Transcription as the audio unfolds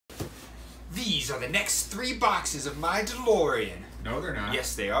These are the next 3 boxes of my DeLorean. No, they're not.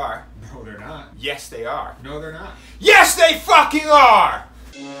 Yes, they are. No, they're not. Yes, they are. No, they're not. Yes, they fucking are!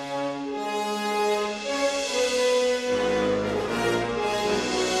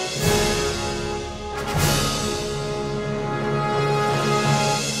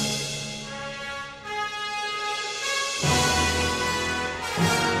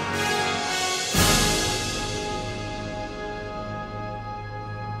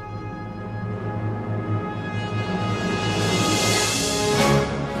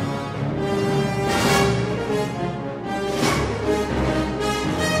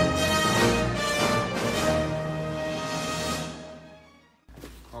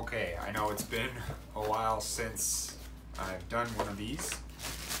 Okay, I know it's been a while since I've done one of these.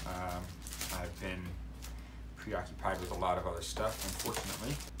 I've been preoccupied with a lot of other stuff,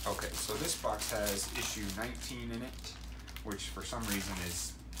 unfortunately. Okay, so this box has issue 19 in it, which for some reason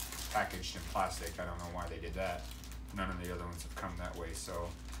is packaged in plastic. I don't know why they did that. None of the other ones have come that way, so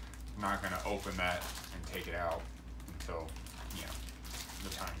I'm not going to open that and take it out until, you know, the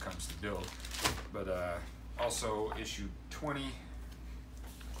time comes to build. But also issue 20,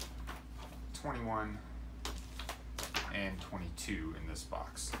 21, and 22 in this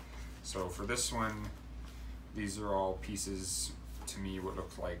box. So for this one, these are all pieces, to me, what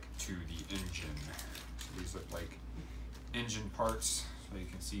look like to the engine. So these look like engine parts, so you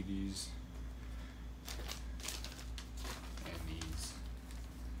can see these, and these,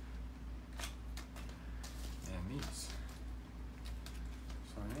 and these.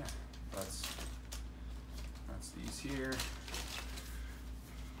 So yeah, that's these here.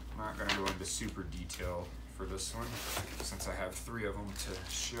 I'm not going to go into super detail for this one, since I have 3 of them to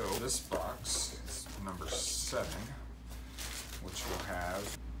show. This box is number 7, which will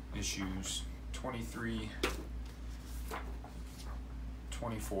have issues 23,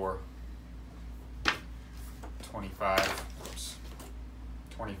 24, 25,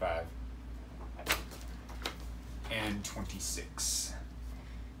 and 26.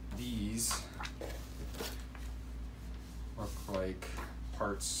 These look like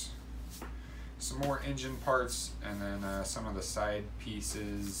parts, some more engine parts, and then some of the side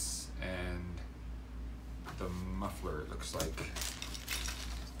pieces and the muffler, it looks like.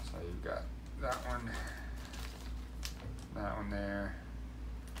 So you've got that one there,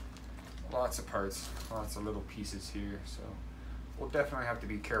 lots of parts, lots of little pieces here, so we'll definitely have to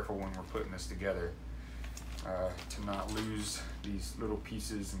be careful when we're putting this together to not lose these little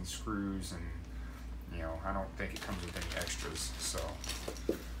pieces and screws, and you know, I don't think it comes with any extras, so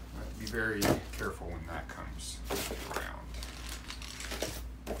be very careful when that comes around.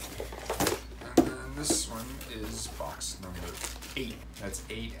 And then this one is box number 8. That's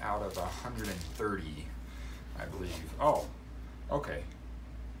 8 out of 130, I believe. Oh, okay.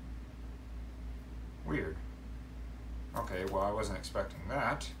 Weird. Okay, well, I wasn't expecting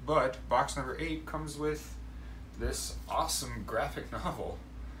that, but box number 8 comes with this awesome graphic novel.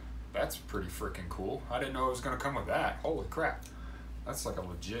 That's pretty freaking cool. I didn't know it was going to come with that. Holy crap. That's like a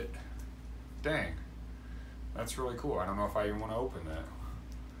legit... Dang. That's really cool. I don't know if I even want to open that.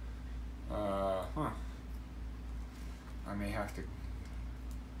 I may have to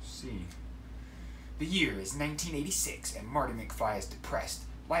see. The year is 1986, and Marty McFly is depressed.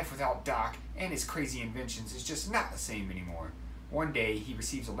 Life without Doc and his crazy inventions is just not the same anymore. One day, he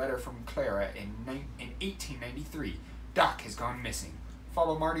receives a letter from Clara in 1893. Doc has gone missing.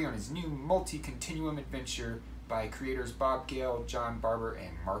 Follow Marty on his new multi-continuum adventure by creators Bob Gale, John Barber,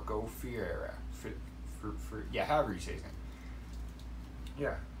 and Marco Ferreira. Yeah, however you say his name.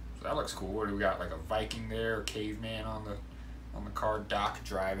 Yeah, so that looks cool. What do we got? Like a Viking there, a caveman on the car, Doc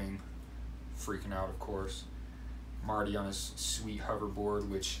driving, freaking out, of course. Marty on his sweet hoverboard,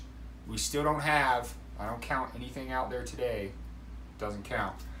 which we still don't have. I don't count anything out there today. Doesn't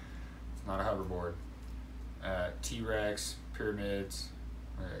count. It's not a hoverboard. T-Rex, pyramids,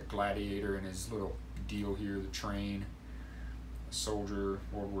 gladiator and his little deal here, the train, a soldier,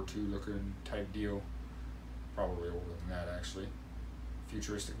 World War II looking type deal. Probably older than that, actually.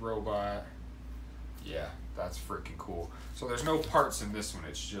 Futuristic robot. Yeah, that's freaking cool. So there's no parts in this one,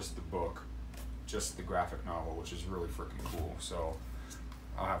 it's just the book, just the graphic novel, which is really freaking cool. So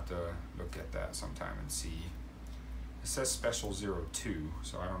I'll have to look at that sometime and see. It says Special 02,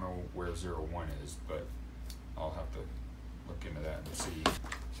 so I don't know where 01 is, but I'll have to look into that and see.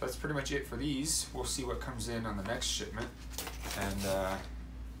 So that's pretty much it for these. We'll see what comes in on the next shipment. And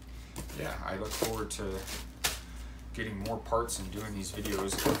yeah, I look forward to getting more parts and doing these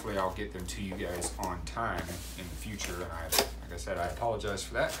videos. Hopefully I'll get them to you guys on time in the future. And like I said, I apologize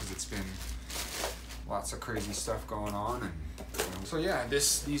for that because it's been lots of crazy stuff going on, and So yeah,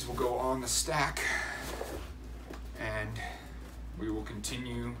 these will go on the stack, and we will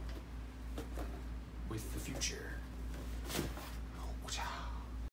continue with the future.